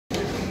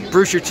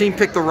Bruce, your team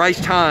picked the right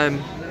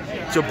time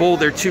to bowl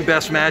their two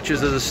best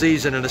matches of the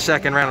season in the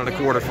second round of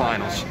the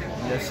quarterfinals.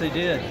 Yes, they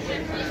did.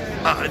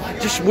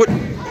 Just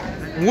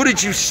what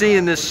did you see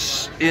in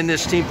this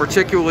team,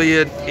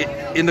 particularly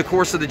in the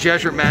course of the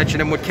Jesuit match, and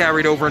then what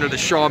carried over into the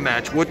Shaw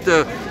match? What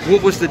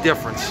was the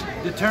difference?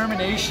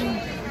 Determination.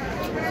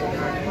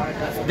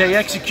 They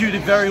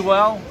executed very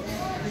well.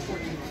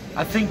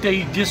 I think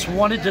they just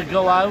wanted to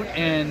go out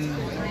and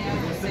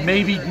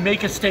maybe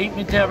make a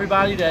statement to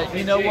everybody that,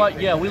 you know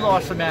what, yeah, we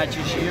lost a match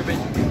this year, but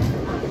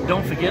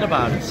don't forget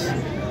about us.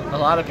 A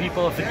lot of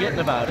people are forgetting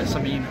about us.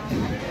 I mean,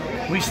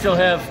 we still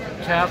have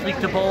Catholic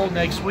to bowl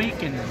next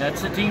week, and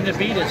that's the team that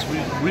beat us.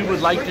 We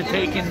would like to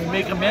take and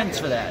make amends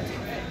for that.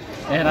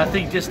 And I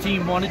think this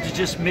team wanted to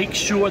just make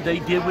sure they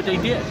did what they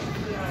did.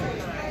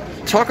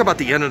 Talk about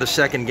the end of the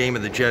second game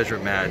of the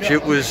Jesuit match. Yeah.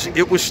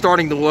 It was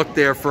starting to look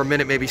there for a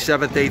minute, maybe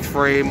 7th, 8th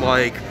frame,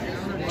 like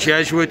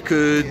Jesuit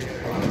could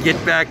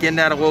get back in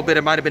that a little bit.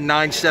 It might have been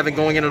 9-7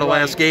 going into the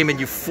last game, and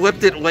you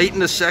flipped it late in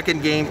the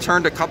second game,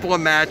 turned a couple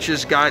of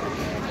matches, got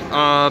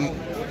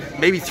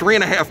maybe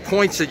 3.5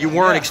 points that you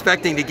weren't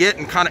expecting to get,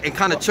 and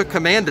kind of took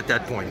command at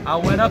that point. I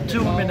went up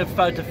to him in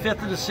about the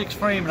 5th or the 6th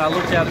frame, and I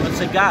looked at him and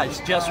said, guys,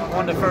 Jesuit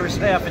won the first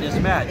half of this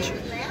match.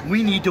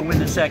 We need to win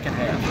the second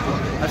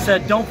half. I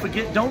said, don't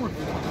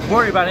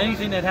worry about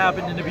anything that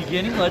happened in the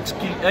beginning. Let's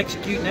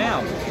execute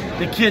now.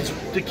 The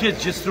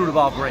kids just threw the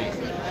ball great.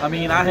 I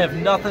mean, I have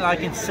nothing I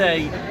can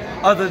say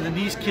other than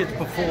these kids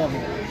performed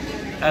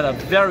at a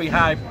very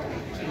high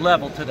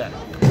level today.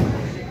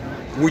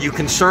 Were you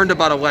concerned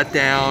about a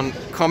letdown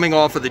coming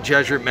off of the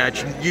Jesuit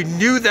match? You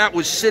knew that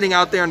was sitting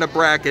out there in the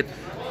bracket.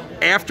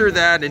 After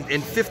that,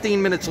 and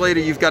 15 minutes later,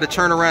 you've got to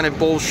turn around and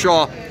bowl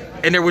Shaw,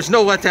 and there was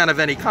no letdown of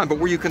any kind, but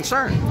were you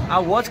concerned? I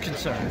was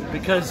concerned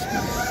because,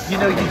 you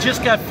know, you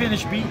just got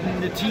finished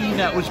beating the team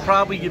that was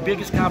probably your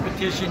biggest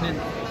competition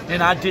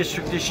in our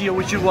district this year,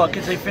 which you were,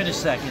 because they finished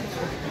second.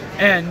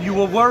 And you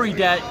were worried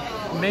that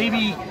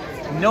maybe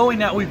knowing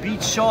that we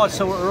beat Shaw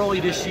so early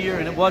this year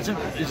and it wasn't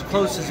as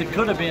close as it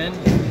could have been,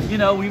 you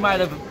know, we might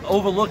have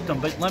overlooked them.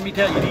 But let me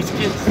tell you, these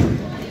kids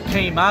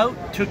came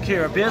out, took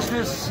care of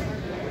business.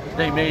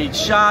 They made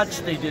shots.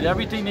 They did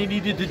everything they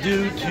needed to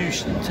do to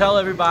tell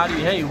everybody,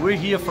 hey, we're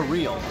here for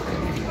real.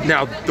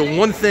 Now, the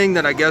one thing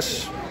that I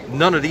guess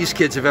none of these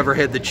kids have ever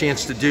had the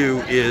chance to do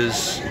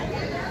is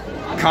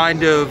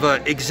kind of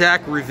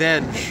exact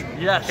revenge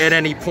at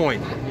any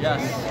point.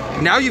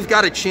 Yes. Now you've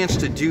got a chance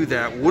to do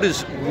that. What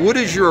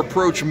is your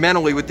approach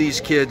mentally with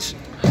these kids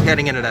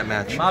heading into that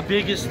match? My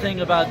biggest thing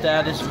about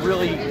that is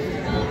really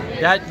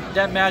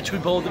that match we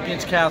bowled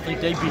against Catholic,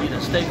 they beat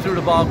us. They threw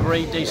the ball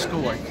great, they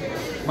scored.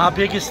 My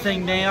biggest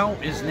thing now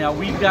is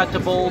we've got to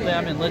bowl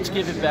them, and let's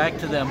give it back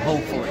to them,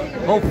 hopefully.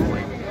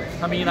 Hopefully.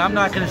 I mean, I'm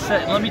not going to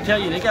say, let me tell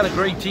you, they got a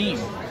great team.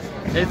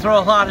 They throw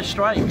a lot of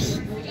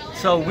strikes.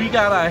 So we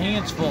got our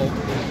hands full.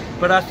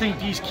 But I think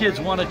these kids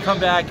want to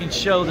come back and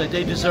show that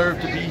they deserve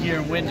to be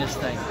here and win this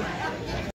thing.